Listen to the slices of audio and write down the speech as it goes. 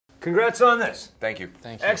Congrats on this. Thank you.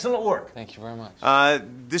 Thank you. Excellent work. Thank you very much.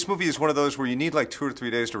 This movie is one of those where you need like 2 or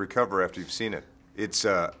 3 days to recover after you've seen it. It's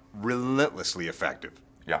relentlessly effective.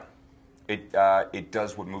 Yeah. It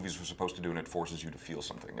does what movies are supposed to do, and it forces you to feel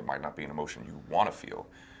something. It might not be an emotion you want to feel,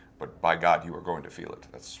 but by God, you are going to feel it.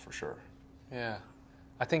 That's for sure. Yeah.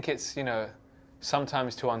 I think it's, you know,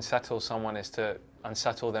 sometimes to unsettle someone is to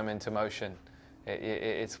unsettle them into motion.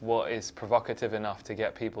 It's what is provocative enough to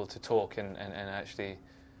get people to talk and actually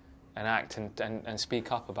act and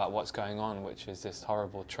speak up about what's going on, which is this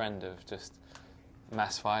horrible trend of just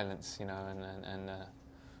mass violence, you know,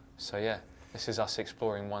 so yeah, this is us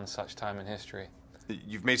exploring one such time in history.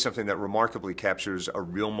 You've made something that remarkably captures a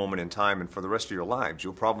real moment in time, and for the rest of your lives,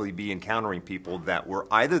 you'll probably be encountering people that were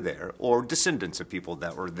either there or descendants of people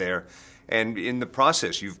that were there, and in the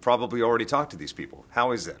process, you've probably already talked to these people.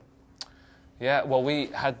 How is that? Yeah, well, we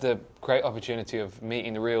had the great opportunity of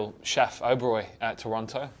meeting the real chef Oberoi at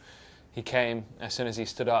Toronto. He came, as soon as he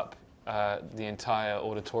stood up, the entire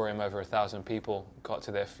auditorium, over 1,000 people, got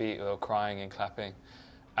to their feet. They were crying and clapping,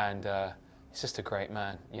 and he's just a great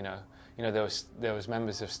man. You know, there was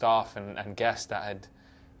members of staff and guests that had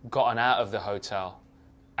gotten out of the hotel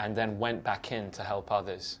and then went back in to help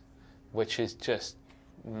others, which is just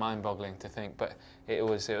mind-boggling to think. But it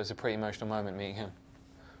was a pretty emotional moment meeting him.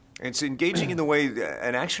 It's engaging in the way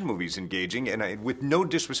an action movie is engaging, and with no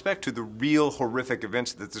disrespect to the real horrific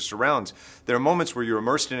events that this surrounds, there are moments where you're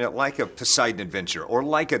immersed in it like a Poseidon adventure or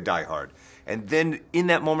like a Die Hard. And then in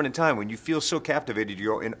that moment in time when you feel so captivated, you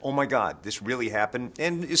go, and oh my God, this really happened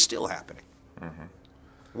and is still happening. Mm-hmm.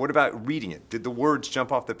 What about reading it? Did the words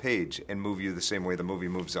jump off the page and move you the same way the movie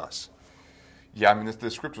moves us? Yeah, I mean, the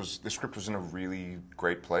script was in a really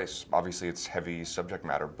great place. Obviously, it's heavy subject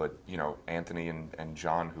matter, but you know, Anthony and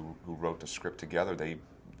John, who wrote the script together,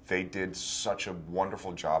 they did such a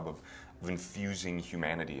wonderful job of infusing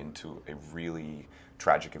humanity into a really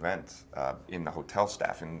tragic event in the hotel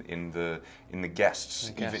staff, in the guests,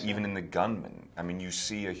 even in the gunmen. I mean, you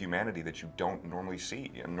see a humanity that you don't normally see.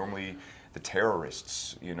 And normally, the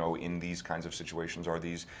terrorists, you know, in these kinds of situations are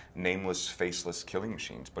these nameless, faceless killing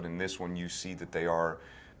machines. But in this one, you see that they are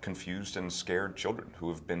confused and scared children who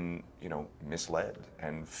have been, you know, misled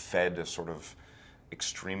and fed a sort of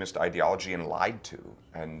extremist ideology and lied to.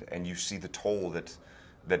 And you see the toll that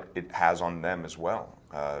it has on them as well.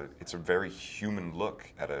 It's a very human look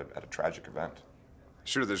at a tragic event.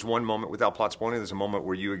 Sure, there's one moment, without plot spoiling, there's a moment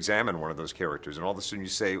where you examine one of those characters, and all of a sudden you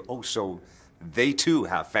say, oh, so they too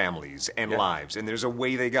have families and lives, and there's a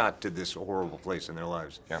way they got to this horrible place in their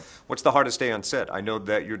lives. Yeah. What's the hardest day on set? I know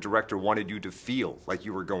that your director wanted you to feel like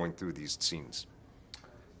you were going through these scenes.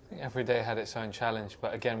 I think every day had its own challenge,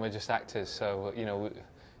 but again, we're just actors, so, you know,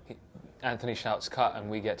 Anthony shouts cut and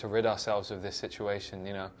we get to rid ourselves of this situation,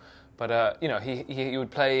 you know. But, you know, he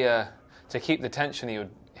would play, to keep the tension, he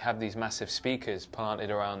would have these massive speakers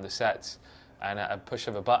planted around the sets, and at a push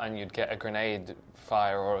of a button you'd get a grenade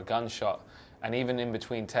fire or a gunshot. And even in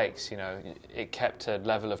between takes, you know, it kept a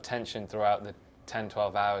level of tension throughout the 10,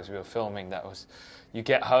 12 hours we were filming. That was, you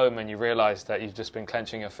get home and you realize that you've just been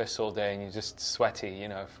clenching your fists all day and you're just sweaty, you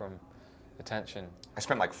know, from the tension. I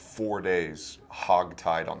spent like 4 days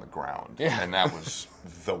hog-tied on the ground, and that was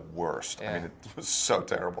the worst. Yeah. I mean, it was so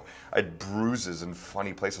terrible. I had bruises in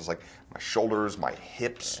funny places, like my shoulders, my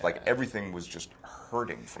hips, like everything was just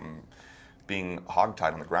hurting from being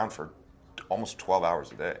hog-tied on the ground for almost 12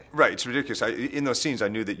 hours a day. Right, it's ridiculous. In those scenes, I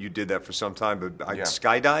knew that you did that for some time, but I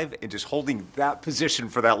skydive, and just holding that position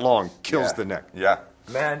for that long kills the neck. Yeah.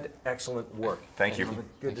 Man, excellent work. Thank you.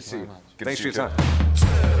 Good to see you. Thanks for your time.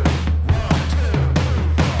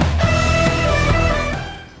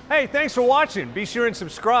 Hey, thanks for watching. Be sure and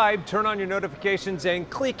subscribe, turn on your notifications, and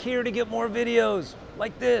click here to get more videos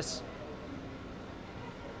like this.